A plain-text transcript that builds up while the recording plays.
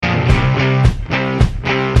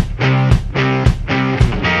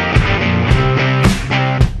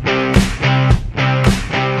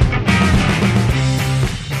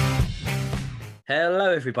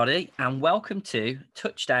everybody, and welcome to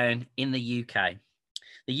Touchdown in the UK,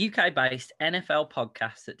 the UK-based NFL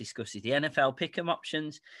podcast that discusses the NFL pick'em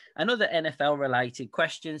options and other NFL-related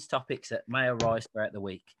questions, topics that may arise throughout the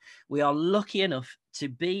week. We are lucky enough to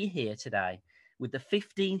be here today with the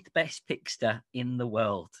 15th best pickster in the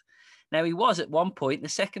world. Now, he was at one point the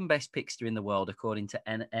second best pickster in the world, according to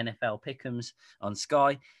NFL Pick'ems on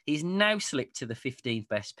Sky. He's now slipped to the 15th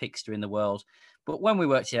best pickster in the world. But when we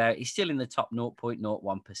worked it out, he's still in the top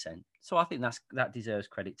 0.01%. So I think that deserves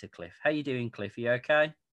credit to Cliff. How you doing, Cliff? Are you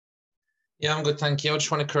okay? Yeah, I'm good, thank you. I just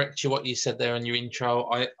want to correct you what you said there in your intro.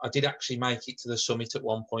 I did actually make it to the summit at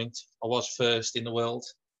one point. I was first in the world,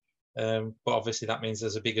 but obviously that means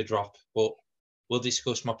there's a bigger drop. But we'll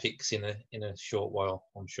discuss my picks in a short while,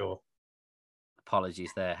 I'm sure.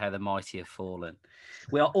 Apologies there, how the mighty have fallen.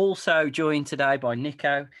 We are also joined today by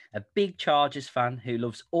Nico, a big Chargers fan who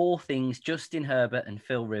loves all things Justin Herbert and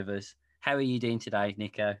Phil Rivers. How are you doing today,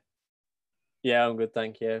 Nico? Yeah, I'm good,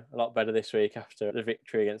 thank you. A lot better this week after the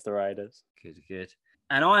victory against the Raiders. Good.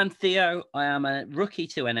 And I am Theo. I am a rookie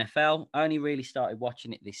to NFL. I only really started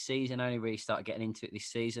watching it this season. I only really started getting into it this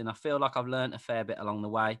season. I feel like I've learned a fair bit along the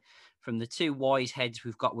way from the two wise heads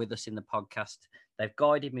we've got with us in the podcast. They've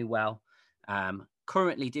guided me well.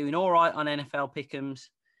 Currently doing all right on NFL pick'ems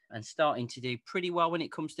and starting to do pretty well when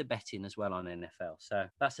it comes to betting as well on NFL. So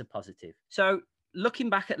that's a positive. So looking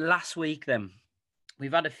back at last week then,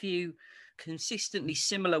 we've had a few consistently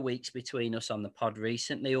similar weeks between us on the pod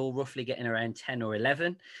recently, all roughly getting around 10 or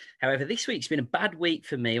 11. However, this week's been a bad week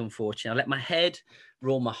for me, unfortunately. I let my head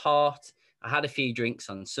rule my heart. I had a few drinks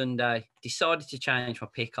on Sunday, decided to change my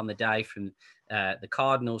pick on the day from the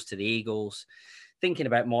Cardinals to the Eagles. Thinking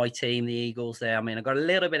about my team, the Eagles there. I mean, I got a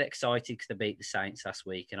little bit excited because they beat the Saints last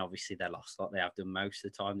week, and obviously they lost like they have done most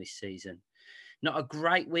of the time this season. Not a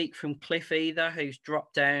great week from Cliff either, who's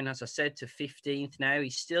dropped down, as I said, to 15th now.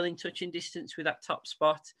 He's still in touching distance with that top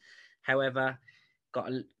spot. However,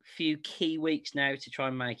 got a few key weeks now to try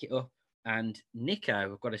and make it up. And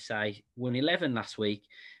Nico, I've got to say, won 11 last week,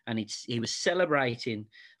 and he was celebrating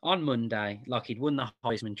on Monday like he'd won the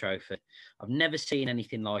Heisman Trophy. I've never seen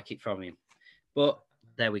anything like it from him. But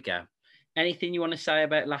there we go. Anything you want to say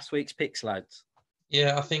about last week's picks, lads?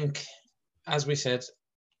 Yeah, I think, as we said,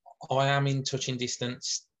 I am in touching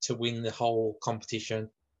distance to win the whole competition.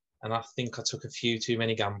 And I think I took a few too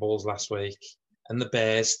many gambles last week. And the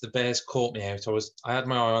Bears caught me out. I had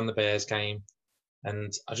my eye on the Bears game.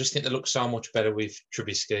 And I just think they look so much better with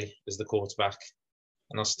Trubisky as the quarterback.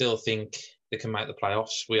 And I still think they can make the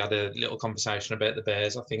playoffs. We had a little conversation about the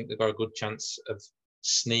Bears. I think they've got a good chance of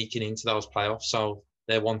sneaking into those playoffs, so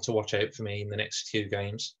they're one to watch out for me in the next few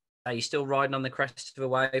games. Are you still riding on the crest of a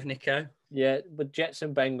wave, Nico? Yeah, but Jets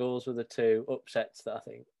and Bengals were the two upsets that I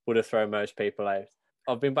think would have thrown most people out.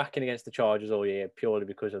 I've been backing against the Chargers all year purely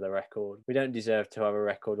because of the record. We don't deserve to have a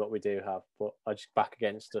record what we do have, but I just back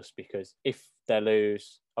against us because if they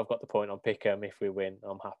lose, I've got the point on pick'em. If we win,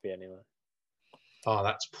 I'm happy anyway. Oh,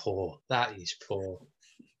 that's poor. That is poor.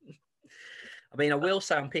 I mean, I will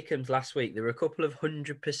say on pick'ems last week, there were a couple of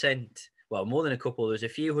 100%, well, more than a couple. There was a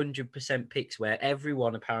few 100% picks where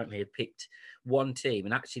everyone apparently had picked one team,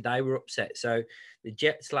 and actually they were upset. So the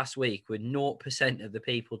Jets last week were 0% of the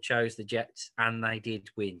people chose the Jets, and they did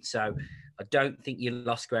win. So I don't think you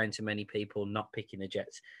lost ground to many people not picking the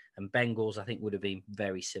Jets. And Bengals, I think, would have been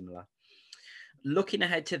very similar. Looking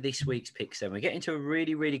ahead to this week's picks, then, we're getting to a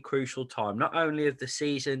really, really crucial time, not only of the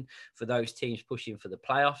season for those teams pushing for the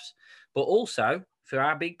playoffs, but also for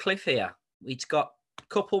our big Cliff here. It's got a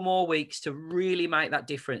couple more weeks to really make that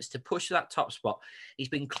difference, to push that top spot. He's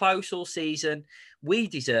been close all season. We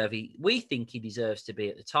think he deserves to be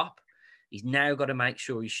at the top. He's now got to make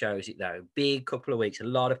sure he shows it, though. Big couple of weeks, a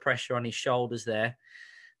lot of pressure on his shoulders there.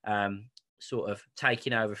 Sort of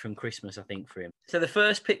taking over from Christmas, I think, for him. So the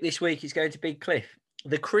first pick this week is going to be Cliff.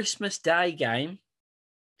 The Christmas Day game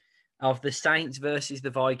of the Saints versus the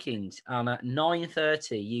Vikings on at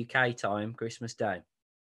 9:30 UK time, Christmas Day.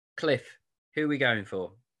 Cliff, who are we going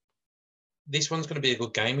for? This one's going to be a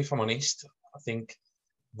good game, if I'm honest. I think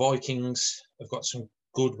Vikings have got some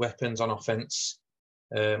good weapons on offense.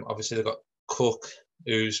 Obviously, they've got Cook,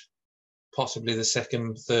 who's possibly the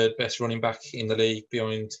second, third best running back in the league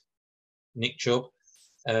behind Nick Chubb.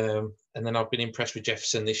 And then I've been impressed with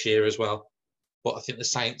Jefferson this year as well. But I think the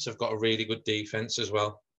Saints have got a really good defense as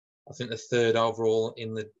well. I think the third overall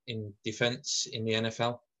in defense in the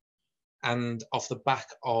NFL. And off the back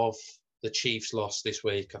of the Chiefs' loss this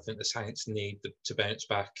week, I think the Saints need to bounce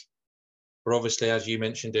back. But obviously, as you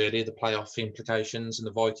mentioned earlier, the playoff implications, and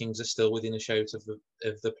the Vikings are still within a shout of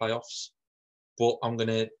the playoffs. But I'm going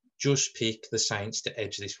to just pick the Saints to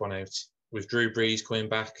edge this one out. with Drew Brees coming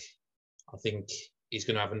back, I think he's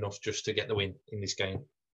going to have enough just to get the win in this game.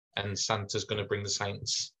 And Santa's going to bring the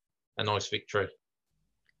Saints a nice victory.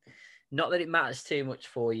 Not that it matters too much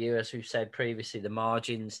for you, as we've said previously, the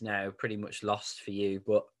margin's now pretty much lost for you.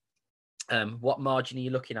 But what margin are you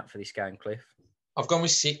looking at for this game, Cliff? I've gone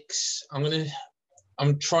with 6.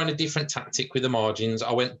 I'm trying a different tactic with the margins.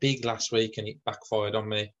 I went big last week and it backfired on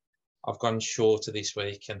me. I've gone shorter this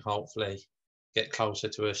week and hopefully get closer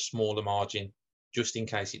to a smaller margin, just in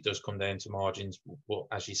case it does come down to margins. But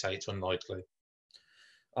as you say, it's unlikely.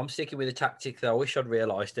 I'm sticking with the tactic that I wish I'd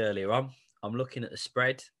realised earlier on. I'm looking at the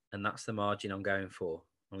spread, and that's the margin I'm going for.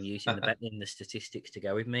 I'm using the betting and the statistics to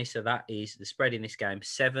go with me. So that is the spread in this game,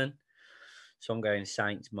 7. So I'm going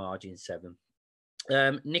Saints margin 7.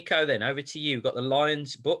 Nico, then over to you. Got the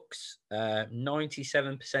Lions Bucks.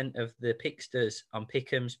 97% of the picksters on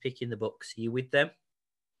Pick'ems picking the Bucks. Are you with them?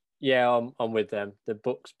 Yeah, I'm with them. The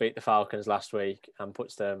Bucks beat the Falcons last week and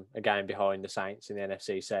puts them a game behind the Saints in the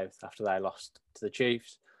NFC South after they lost to the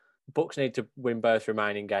Chiefs. The Bucks need to win both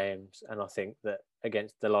remaining games, and I think that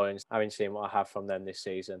against the Lions, having seen what I have from them this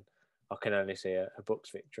season, I can only see a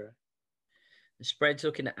Bucks victory. The spread's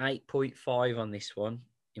looking at 8.5 on this one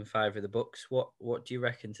in favour of the Bucks. What do you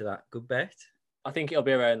reckon to that? Good bet? I think it'll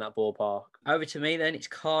be around that ballpark. Over to me then. It's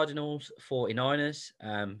Cardinals 49ers.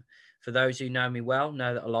 For those who know me well,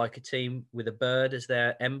 know that I like a team with a bird as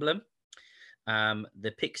their emblem.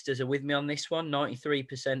 The Picksters are with me on this one,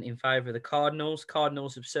 93% in favour of the Cardinals.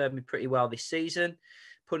 Cardinals have served me pretty well this season.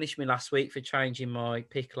 Punished me last week for changing my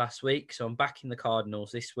pick last week, so I'm backing the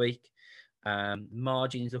Cardinals this week.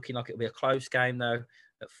 Margin's looking like it'll be a close game, though,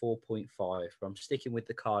 at 4.5. But I'm sticking with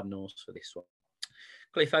the Cardinals for this one.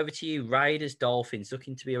 Cliff, over to you. Raiders, Dolphins,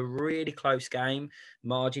 looking to be a really close game.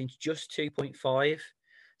 Margin's just 2.5.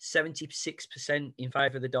 76% in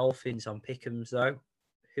favour of the Dolphins on Pick'ems, though.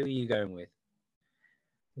 Who are you going with?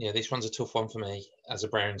 Yeah, this one's a tough one for me as a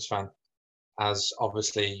Browns fan, as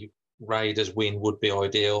obviously Raiders win would be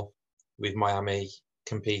ideal with Miami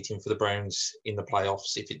competing for the Browns in the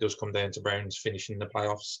playoffs if it does come down to Browns finishing the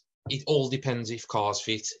playoffs. It all depends if Carr's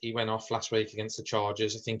fit. He went off last week against the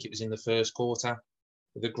Chargers. I think it was in the first quarter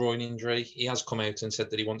with a groin injury. He has come out and said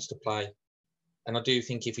that he wants to play. And I do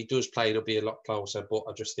think if he does play, it'll be a lot closer. But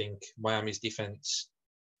I just think Miami's defense,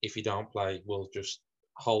 if he don't play, will just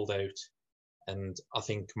hold out. And I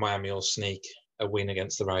think Miami will sneak a win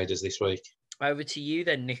against the Raiders this week. Over to you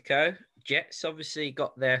then, Nico. Jets obviously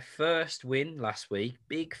got their first win last week,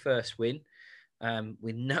 big first win,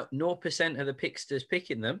 with 0% of the picksters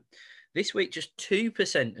picking them. This week, just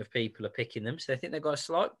 2% of people are picking them, so I think they've got a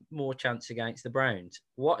slight more chance against the Browns.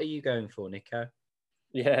 What are you going for, Nico?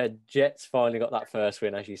 Yeah, Jets finally got that first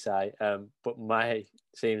win, as you say, but May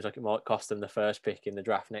seems like it might cost them the first pick in the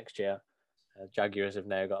draft next year. Jaguars have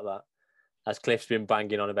now got that. As Cliff's been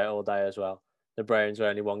banging on about all day as well, the Browns are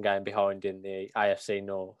only one game behind in the AFC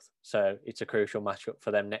North, so it's a crucial matchup for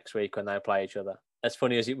them next week when they play each other. As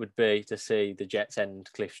funny as it would be to see the Jets end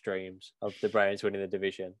Cliff's dreams of the Browns winning the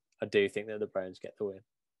division, I do think that the Browns get the win.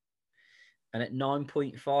 And at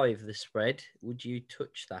 9.5, the spread, would you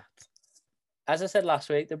touch that? As I said last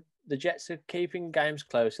week, the Jets are keeping games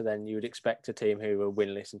closer than you would expect a team who were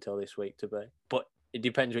winless until this week to be. But it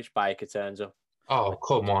depends which Baker turns up. Oh,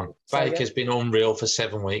 come on. Baker's been unreal for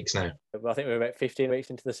 7 weeks now. I think we're about 15 weeks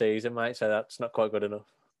into the season, mate, so that's not quite good enough.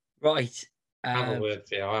 Right. Have a word,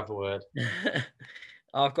 Theo. Have a word.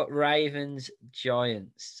 I've got Ravens,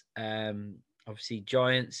 Giants. Obviously,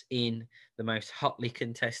 Giants in the most hotly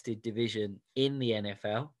contested division in the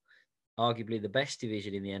NFL. Arguably the best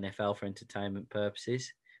division in the NFL for entertainment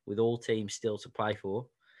purposes, with all teams still to play for.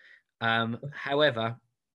 However,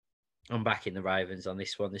 I'm backing the Ravens on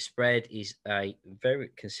this one. The spread is a very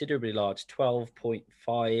considerably large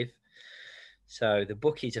 12.5. So the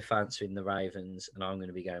bookies are fancying the Ravens, and I'm going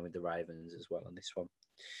to be going with the Ravens as well on this one.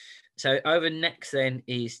 So over next then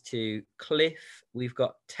is to Cliff. We've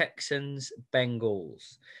got Texans,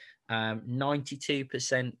 Bengals.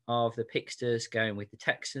 92% of the picksters going with the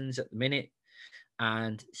Texans at the minute,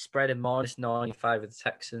 and spread a -9 in favour of the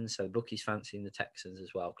Texans. So the bookies fancying the Texans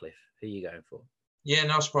as well. Cliff, who are you going for? Yeah,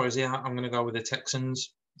 no surprise. Yeah, I'm going to go with the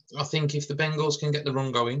Texans. I think if the Bengals can get the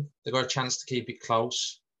run going, they've got a chance to keep it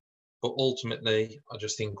close. But ultimately, I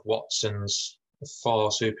just think Watson's a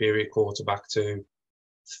far superior quarterback to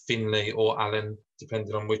Finley or Allen,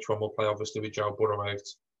 depending on which one will play, obviously, with Joe Burrow out.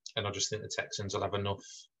 And I just think the Texans will have enough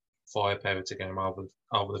firepower to get him over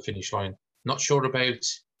the finish line. Not sure about,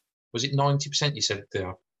 was it 90% you said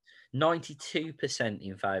there? 92%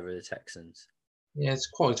 in favour of the Texans. Yeah, it's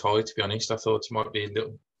quite high, to be honest. I thought it might be a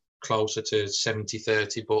little closer to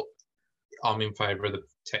 70-30, but I'm in favour of the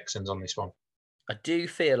Texans on this one. I do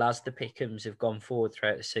feel as the pick'ems have gone forward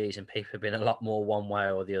throughout the season, people have been a lot more one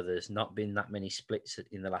way or the others, not been that many splits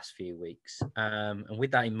in the last few weeks. And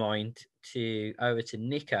with that in mind, over to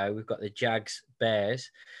Nico, we've got the Jags Bears.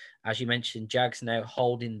 As you mentioned, Jags now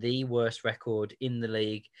holding the worst record in the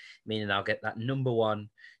league, meaning they'll get that number one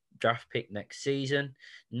draft pick next season.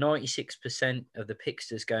 96% of the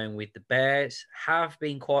picksters going with the Bears have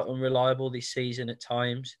been quite unreliable this season at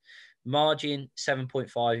times. Margin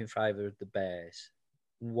 7.5 in favour of the Bears.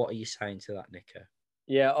 What are you saying to that, Nico?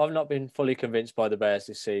 Yeah, I've not been fully convinced by the Bears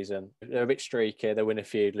this season. They're a bit streaky. They win a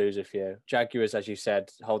few, lose a few. Jaguars, as you said,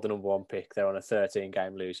 hold the number one pick. They're on a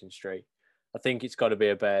 13-game losing streak. I think it's got to be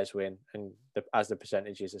a Bears win, and as the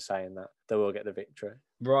percentages are saying that, they will get the victory.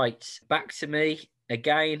 Right, back to me.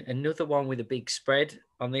 Again, another one with a big spread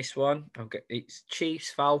on this one. It's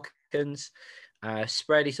Chiefs, Falcons.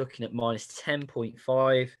 Spread is looking at minus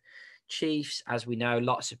 10.5. Chiefs, as we know,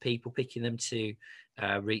 lots of people picking them to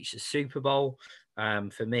reach the Super Bowl.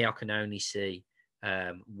 For me, I can only see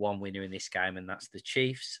one winner in this game, and that's the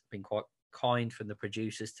Chiefs. Been quite kind from the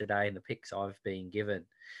producers today in the picks I've been given.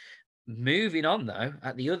 Moving on, though,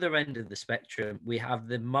 at the other end of the spectrum, we have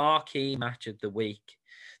the marquee match of the week,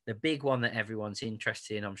 the big one that everyone's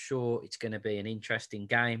interested in. I'm sure it's going to be an interesting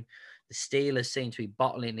game. The Steelers seem to be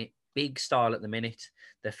bottling it big style at the minute.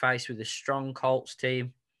 They're faced with a strong Colts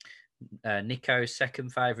team. Nico's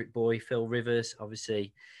second favourite boy, Phil Rivers,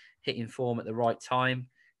 obviously hitting form at the right time.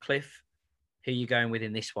 Cliff, who are you going with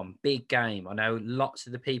in this one? Big game. I know lots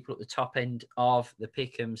of the people at the top end of the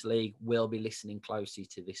Pick'ems League will be listening closely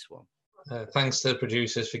to this one. Thanks to the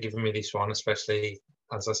producers for giving me this one, especially,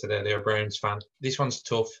 as I said earlier, a Browns fan. This one's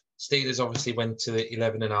tough. Steelers obviously went to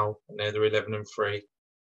 11-0, and now they're 11-3.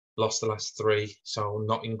 Lost the last three, so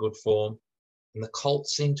not in good form. And the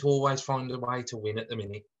Colts seem to always find a way to win at the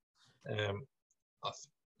minute.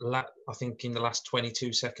 I think in the last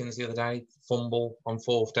 22 seconds the other day, fumble on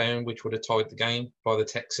fourth down, which would have tied the game by the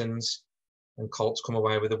Texans, and Colts come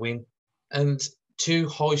away with a win. And two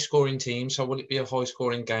high-scoring teams, so will it be a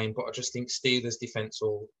high-scoring game? But I just think Steelers' defence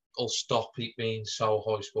will stop it being so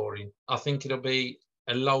high-scoring. I think it'll be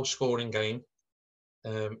a low-scoring game,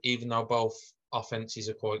 even though both offences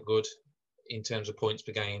are quite good in terms of points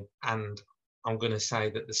per game. And I'm going to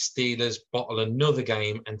say that the Steelers bottle another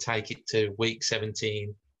game and take it to week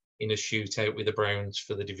 17 in a shootout with the Browns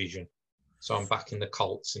for the division. So I'm backing the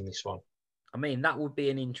Colts in this one. I mean, that would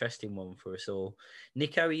be an interesting one for us all.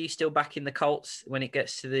 Nico, are you still backing the Colts when it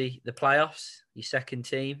gets to the playoffs? Your second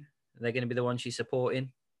team? Are they going to be the ones you're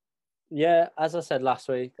supporting? Yeah, as I said last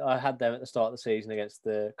week, I had them at the start of the season against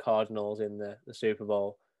the Cardinals in the Super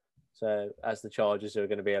Bowl. So as the Chargers are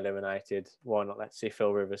going to be eliminated, why not let's see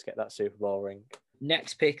Phil Rivers get that Super Bowl ring?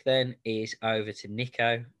 Next pick then is over to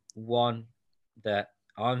Nico. One that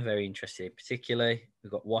I'm very interested in, particularly.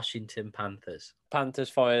 We've got Washington Panthers. Panthers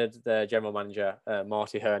fired their general manager,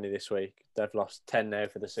 Marty Hurney, this week. They've lost 10 now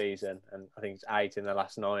for the season, and I think it's 8 in the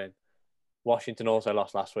last 9. Washington also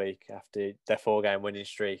lost last week after their 4-game winning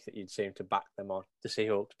streak that you'd seem to back them on. The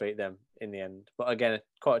Seahawks beat them in the end. But again,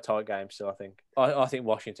 quite a tight game still, I think. I think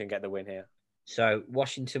Washington get the win here. So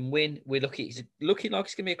Washington win. We're looking like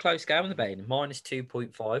it's going to be a close game on the betting. Minus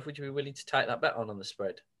 2.5. Would you be willing to take that bet on the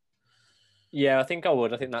spread? Yeah, I think I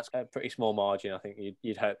would. I think that's a pretty small margin. I think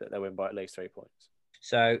you'd hope that they win by at least 3 points.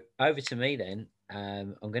 So over to me then.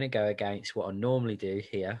 I'm going to go against what I normally do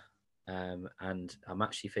here. And I'm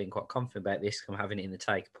actually feeling quite confident about this. I'm having it in the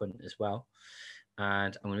take punt as well.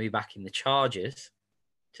 And I'm going to be backing the Chargers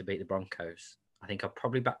to beat the Broncos. I think I'll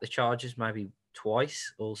probably back the Chargers maybe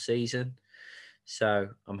twice all season. So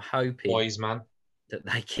I'm hoping Wise man. that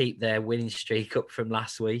they keep their winning streak up from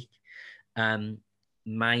last week.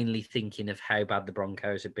 Mainly thinking of how bad the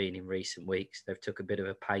Broncos have been in recent weeks. They've took a bit of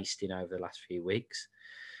a pasting over the last few weeks.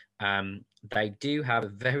 They do have a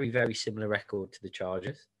very, very similar record to the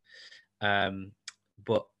Chargers.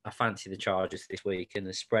 But I fancy the Chargers this week, and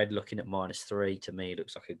the spread looking at -3 to me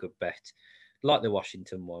looks like a good bet, like the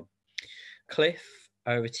Washington one. Cliff,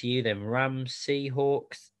 over to you then. Rams,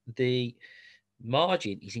 Seahawks. The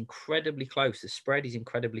margin is incredibly close. The spread is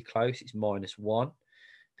incredibly close. It's -1.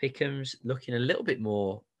 Pick'ems looking a little bit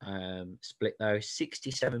more split though.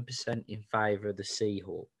 67% in favour of the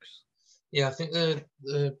Seahawks. Yeah, I think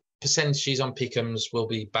the percentages on Pick'ems will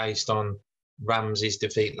be based on Ramsey's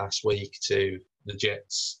defeat last week to the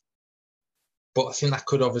Jets. But I think that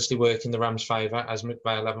could obviously work in the Rams' favour, as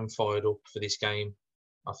McVay haven't fired up for this game.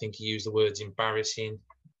 I think he used the words embarrassing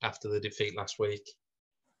after the defeat last week.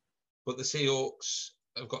 But the Seahawks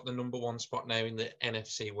have got the number 1 spot now in the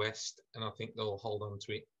NFC West, and I think they'll hold on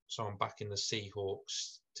to it. So I'm backing the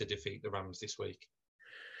Seahawks to defeat the Rams this week.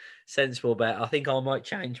 Sensible bet. I think I might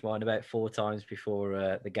change mine about 4 times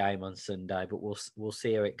before the game on Sunday, but we'll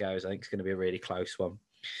see how it goes. I think it's going to be a really close one.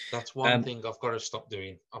 That's one thing I've got to stop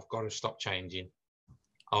doing. I've got to stop changing.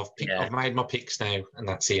 I've made my picks now, and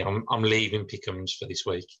that's it. I'm leaving pick'ems for this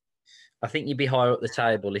week. I think you'd be higher up the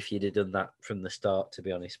table if you'd have done that from the start, to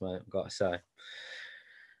be honest, mate. I've got to say.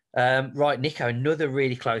 Right, Nico, another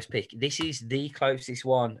really close pick. This is the closest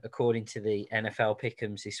one according to the NFL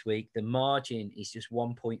pick'ems this week. The margin is just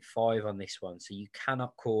 1.5 on this one, so you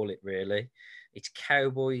cannot call it really. It's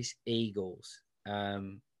Cowboys Eagles.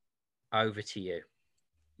 Over to you.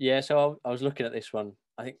 Yeah, so I was looking at this one.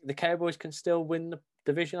 I think the Cowboys can still win the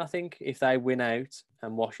division, I think, if they win out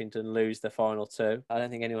and Washington lose the final 2. I don't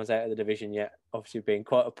think anyone's out of the division yet, obviously being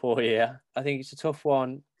quite a poor year. I think it's a tough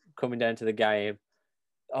one coming down to the game.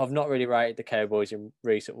 I've not really rated the Cowboys in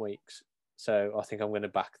recent weeks, so I think I'm going to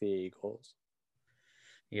back the Eagles.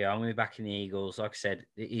 Yeah, I'm going to be backing the Eagles. Like I said,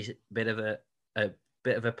 it is a bit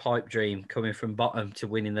of a pipe dream coming from bottom to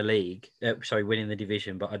winning the league. Winning the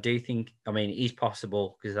division. But I do think, it is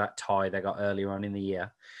possible because of that tie they got earlier on in the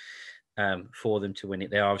year for them to win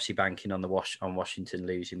it. They're obviously banking on on Washington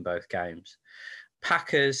losing both games.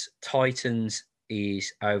 Packers, Titans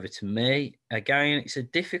is over to me. Again, it's a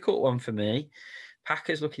difficult one for me.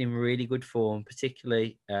 Packers looking in really good form,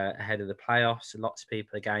 particularly ahead of the playoffs. Lots of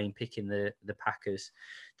people again picking the Packers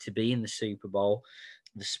to be in the Super Bowl.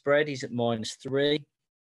 The spread is at -3.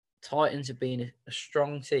 Titans have been a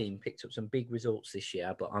strong team, picked up some big results this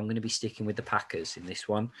year, but I'm going to be sticking with the Packers in this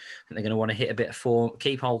one. I think they're going to want to hit a bit of form,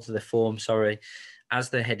 keep hold of the form,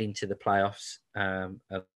 as they head into the playoffs. I'm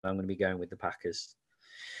going to be going with the Packers.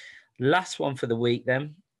 Last one for the week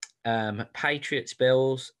then. Patriots,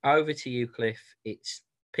 Bills. Over to you, Cliff. It's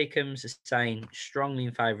pick'ems are saying strongly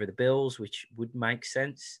in favour of the Bills, which would make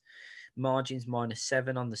sense. Margins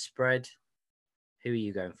 -7 on the spread. Who are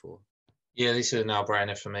you going for? Yeah, this is a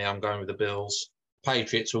no-brainer for me. I'm going with the Bills.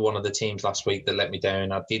 Patriots were one of the teams last week that let me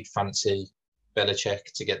down. I did fancy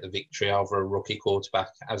Belichick to get the victory over a rookie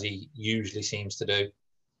quarterback, as he usually seems to do,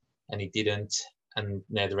 and he didn't. And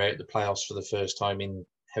now they're out of the playoffs for the first time in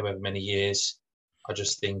however many years. I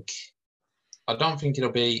don't think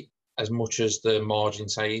it'll be as much as the margin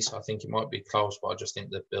says. I think it might be close, but I just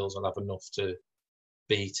think the Bills will have enough to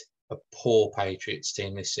beat a poor Patriots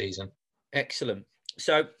team this season. Excellent.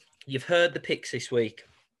 So you've heard the picks this week.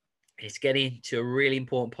 It's getting to a really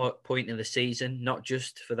important point in the season, not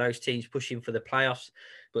just for those teams pushing for the playoffs,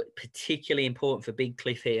 but particularly important for Big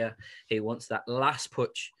Cliff here, who wants that last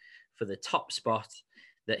push for the top spot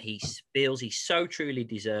that he feels he so truly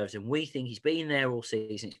deserves. And we think he's been there all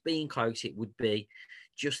season. It's been close. It would be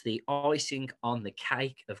just the icing on the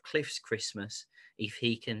cake of Cliff's Christmas if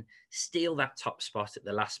he can steal that top spot at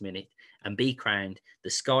the last minute and be crowned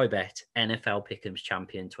the Sky Bet NFL Pick'ems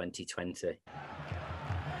Champion 2020.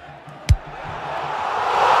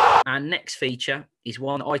 Our next feature is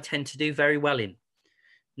one I tend to do very well in.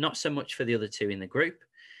 Not so much for the other two in the group,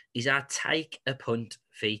 is our Take a Punt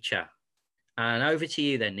feature. And over to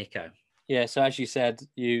you then, Nico. Yeah, so as you said,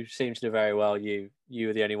 you seem to do very well. You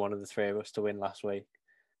were the only one of the three of us to win last week.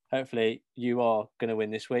 Hopefully you are going to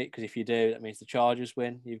win this week, because if you do, that means the Chargers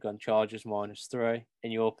win. You've gone Chargers -3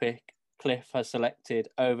 in your pick. Cliff has selected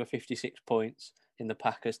over 56 points in the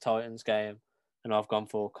Packers-Titans game, and I've gone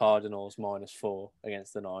for Cardinals -4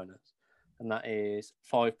 against the Niners. And that is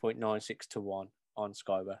 5.96 to 1 on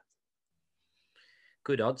Sky Bet.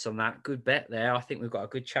 Good odds on that. Good bet there. I think we've got a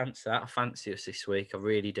good chance of that. I fancy us this week. I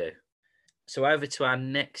really do. So over to our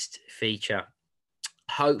next feature.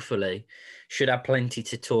 Hopefully, should have plenty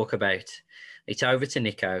to talk about. It's over to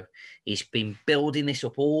Nico. He's been building this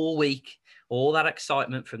up all week. All that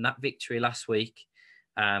excitement from that victory last week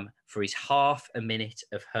for his half a minute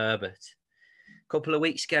of Herbert. A couple of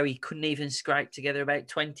weeks ago, he couldn't even scrape together about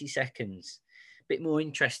 20 seconds. A bit more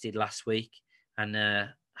interested last week.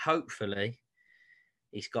 And hopefully,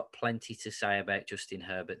 he's got plenty to say about Justin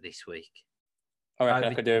Herbert this week. I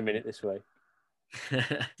reckon I could do a minute this week.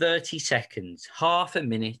 30 seconds, half a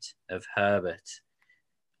minute of Herbert.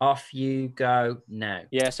 Off you go now.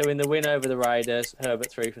 Yeah, so in the win over the Raiders,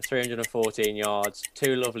 Herbert threw for 314 yards,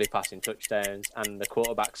 2 lovely passing touchdowns, and the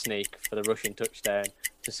quarterback sneak for the rushing touchdown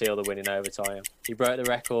to seal the win in overtime. He broke the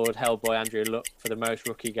record held by Andrew Luck for the most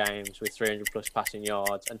rookie games with 300-plus passing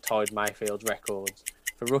yards, and tied Mayfield's records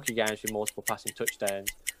for rookie games with multiple passing touchdowns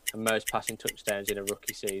and most passing touchdowns in a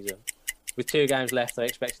rookie season. With 2 games left, they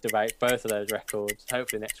expect to break both of those records,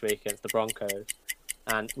 hopefully next week against the Broncos.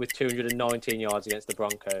 And with 219 yards against the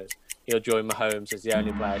Broncos, he'll join Mahomes as the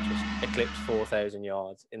only player to eclipse 4,000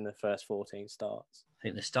 yards in the first 14 starts.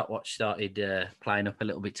 think the stopwatch started playing up a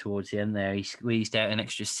little bit towards the end there. He squeezed out an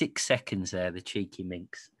extra 6 seconds there, the cheeky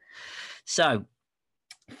minx. So,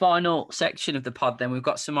 final section of the pod then, we've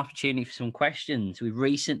got some opportunity for some questions. We've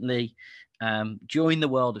recently joined the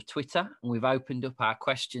world of Twitter, and we've opened up our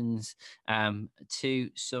questions to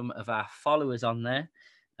some of our followers on there.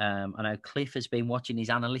 I know Cliff has been watching his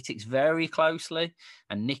analytics very closely,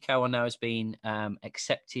 and Nico, I know, has been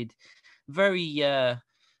accepted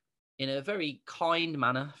in a very kind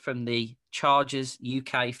manner from the Chargers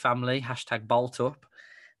UK family, #BoltUp.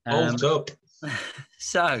 Bolt up.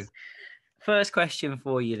 So, first question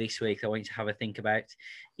for you this week I want you to have a think about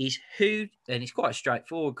is who, and it's quite a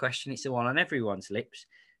straightforward question, it's the one on everyone's lips.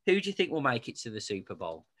 Who do you think will make it to the Super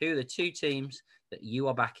Bowl? Who are the 2 teams that you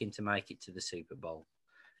are backing to make it to the Super Bowl?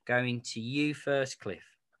 Going to you first, Cliff.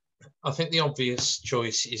 I think the obvious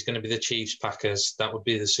choice is going to be the Chiefs Packers. That would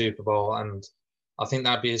be the Super Bowl, and I think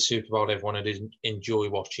that'd be a Super Bowl everyone would enjoy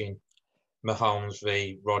watching. Mahomes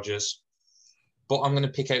v Rodgers. But I'm going to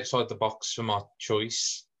pick outside the box for my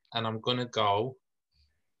choice, and I'm going to go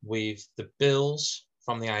with the Bills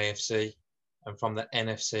from the AFC, and from the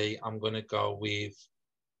NFC, I'm going to go with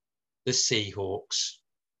the Seahawks.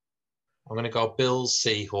 I'm going to go Bills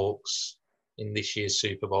Seahawks in this year's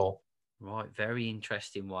Super Bowl. Right, very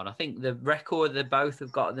interesting one. I think the record they both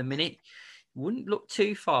have got at the minute wouldn't look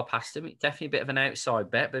too far past them. It's definitely a bit of an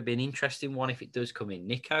outside bet, but it'd be an interesting one if it does come in.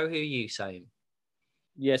 Nico, who are you saying?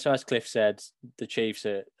 Yeah, so as Cliff said, the Chiefs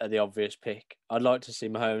are the obvious pick. I'd like to see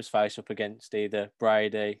Mahomes face up against either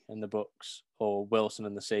Brady and the Bucks, or Wilson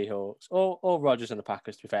and the Seahawks, or Rodgers and the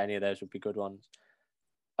Packers. To be fair, any of those would be good ones.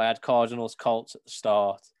 I had Cardinals Colts at the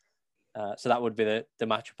start, so that would be the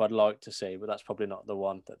matchup I'd like to see, but that's probably not the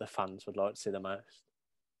one that the fans would like to see the most.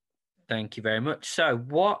 Thank you very much. So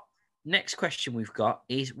next question we've got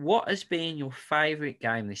is, what has been your favourite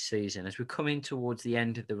game this season? As we're coming towards the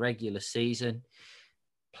end of the regular season,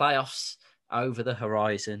 playoffs over the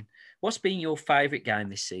horizon, what's been your favourite game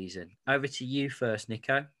this season? Over to you first,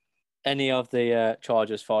 Nico. Any of the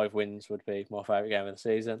Chargers 5 wins would be my favourite game of the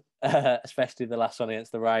season, especially the last one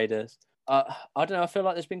against the Raiders. I don't know, I feel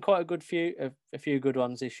like there's been quite a few good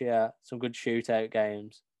ones this year, some good shootout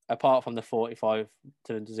games. Apart from the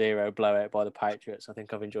 45-0 blowout by the Patriots, I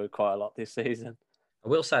think I've enjoyed quite a lot this season. I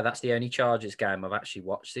will say that's the only Chargers game I've actually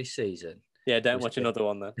watched this season. Yeah, don't watch another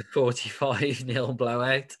one then. The 45-0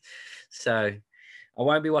 blowout. So I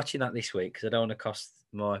won't be watching that this week because I don't want to cost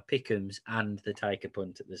my pick'ems and the take a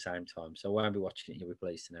punt at the same time. So I won't be watching it. You'll be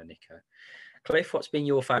pleased to know, Nico. Cliff, what's been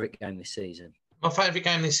your favourite game this season? My favourite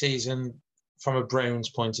game this season, from a Browns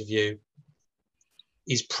point of view,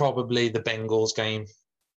 is probably the Bengals game.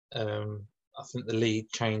 I think the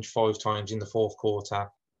lead changed 5 times in the fourth quarter,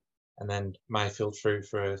 and then Mayfield threw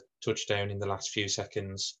for a touchdown in the last few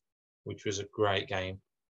seconds, which was a great game.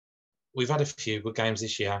 We've had a few good games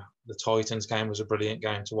this year. The Titans game was a brilliant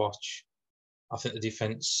game to watch. I think the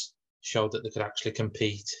defence showed that they could actually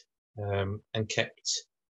compete, and kept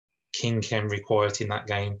King Henry quiet in that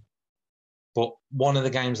game. But one of the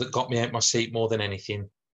games that got me out my seat more than anything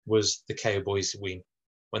was the Cowboys win.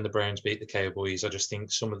 When the Browns beat the Cowboys, I just think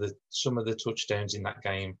some of the touchdowns in that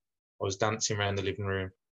game, I was dancing around the living room.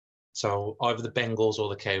 So either the Bengals or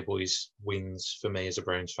the Cowboys wins for me as a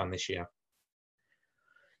Browns fan this year.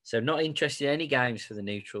 So not interested in any games for the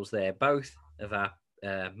neutrals there. Both of our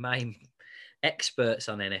main experts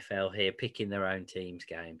on NFL here picking their own team's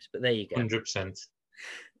games. But there you go. 100%.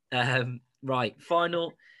 Right,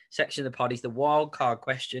 final section of the pod is the wild card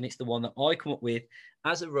question. It's the one that I come up with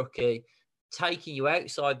as a rookie, taking you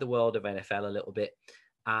outside the world of NFL a little bit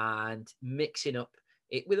and mixing up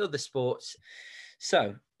it with other sports.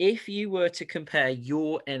 So if you were to compare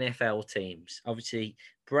your NFL teams, obviously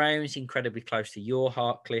Browns incredibly close to your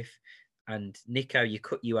heart, Cliff, and Nico, you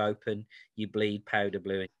cut you open, you bleed powder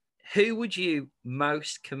blue. Who would you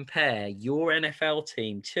most compare your NFL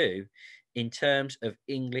team to in terms of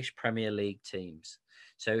English Premier League teams?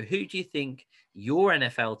 So who do you think your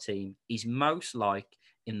NFL team is most like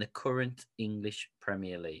in the current English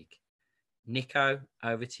Premier League? Nico,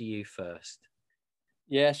 over to you first.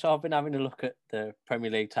 Yeah, so I've been having a look at the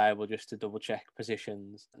Premier League table just to double check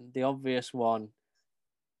positions. The obvious one,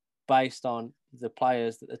 based on the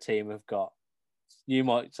players that the team have got, you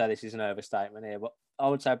might say this is an overstatement here, but I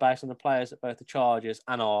would say based on the players that both the Chargers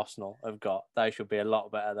and Arsenal have got, they should be a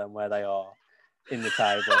lot better than where they are in the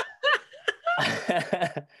table.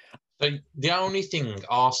 So the only thing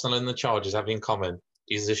Arsenal and the Chargers have in common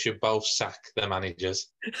is they should both sack their managers.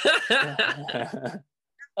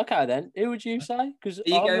 Okay, then. Who would you say? Because Are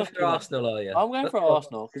you going for Arsenal, are you? I'm going for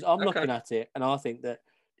Arsenal because I'm looking at it and I think that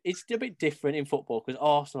it's a bit different in football because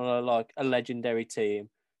Arsenal are like a legendary team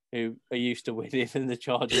who are used to winning and the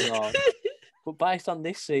Chargers aren't. But based on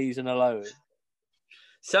this season alone,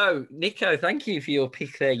 So, Nico, thank you for your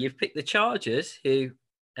pick there. You've picked the Chargers, who,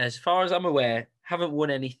 as far as I'm aware, haven't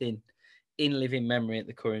won anything in living memory at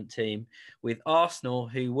the current team, with Arsenal,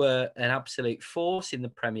 who were an absolute force in the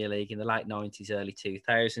Premier League in the late 90s, early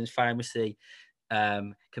 2000s, famously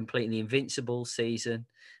completing the invincible season,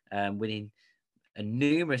 winning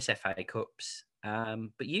numerous FA Cups.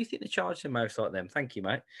 But you think the Chargers are most like them. Thank you,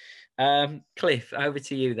 mate. Cliff, over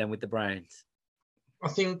to you then with the Browns. I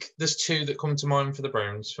think there's two that come to mind for the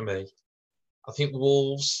Browns for me. I think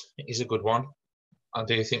Wolves is a good one. I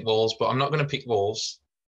do think Wolves, but I'm not going to pick Wolves.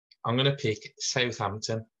 I'm going to pick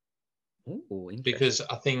Southampton. Ooh, interesting. Because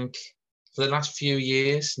I think for the last few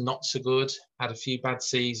years, not so good. Had a few bad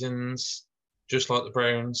seasons, just like the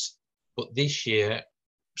Browns. But this year,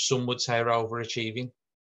 some would say are overachieving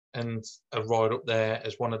and are right up there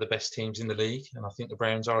as one of the best teams in the league. And I think the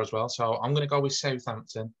Browns are as well. So I'm going to go with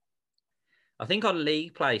Southampton. I think on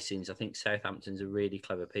league placings, I think Southampton's a really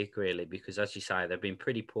clever pick, really, because as you say, they've been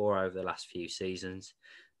pretty poor over the last few seasons.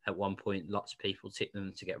 At one point, lots of people tipped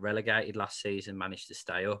them to get relegated last season, managed to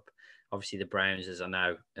stay up. Obviously, the Browns, as I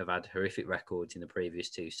know, have had horrific records in the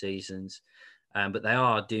previous 2 seasons. But they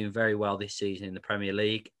are doing very well this season in the Premier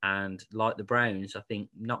League. And like the Browns, I think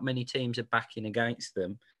not many teams are backing against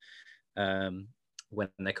them when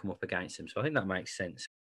they come up against them. So I think that makes sense.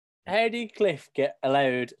 how did Cliff get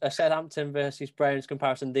allowed a Southampton versus Browns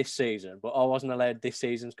comparison this season, but I wasn't allowed this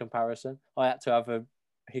season's comparison? I had to have a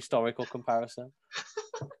historical comparison.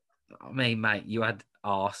 I mean, mate, you had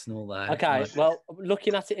Arsenal there. Okay, well,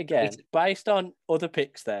 looking at it again, based on other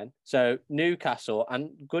picks then, so Newcastle,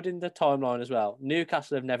 and good in the timeline as well,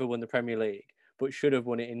 Newcastle have never won the Premier League, but should have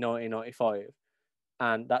won it in 1995.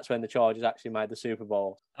 And that's when the Chargers actually made the Super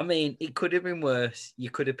Bowl. I mean, it could have been worse. You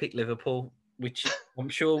could have picked Liverpool, which I'm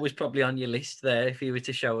sure was probably on your list there if you were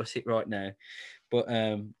to show us it right now. But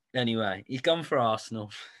anyway, he's gone for Arsenal.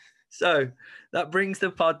 So that brings the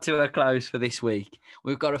pod to a close for this week.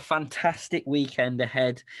 We've got a fantastic weekend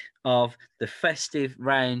ahead of the festive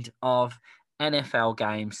round of NFL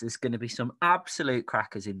games. There's going to be some absolute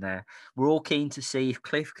crackers in there. We're all keen to see if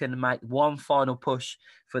Cliff can make one final push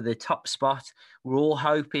for the top spot. We're all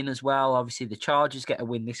hoping as well, obviously, the Chargers get a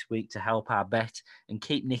win this week to help our bet and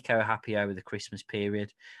keep Nico happy over the Christmas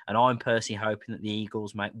period. And I'm personally hoping that the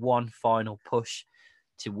Eagles make one final push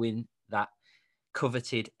to win that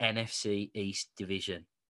coveted NFC East division.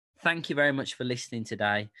 Thank you very much for listening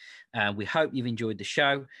today. We hope you've enjoyed the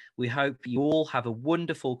show. We hope you all have a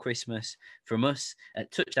wonderful Christmas from us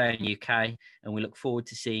at Touchdown UK, and we look forward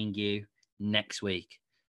to seeing you next week.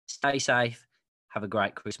 Stay safe. Have a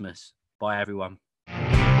great Christmas. Bye, everyone.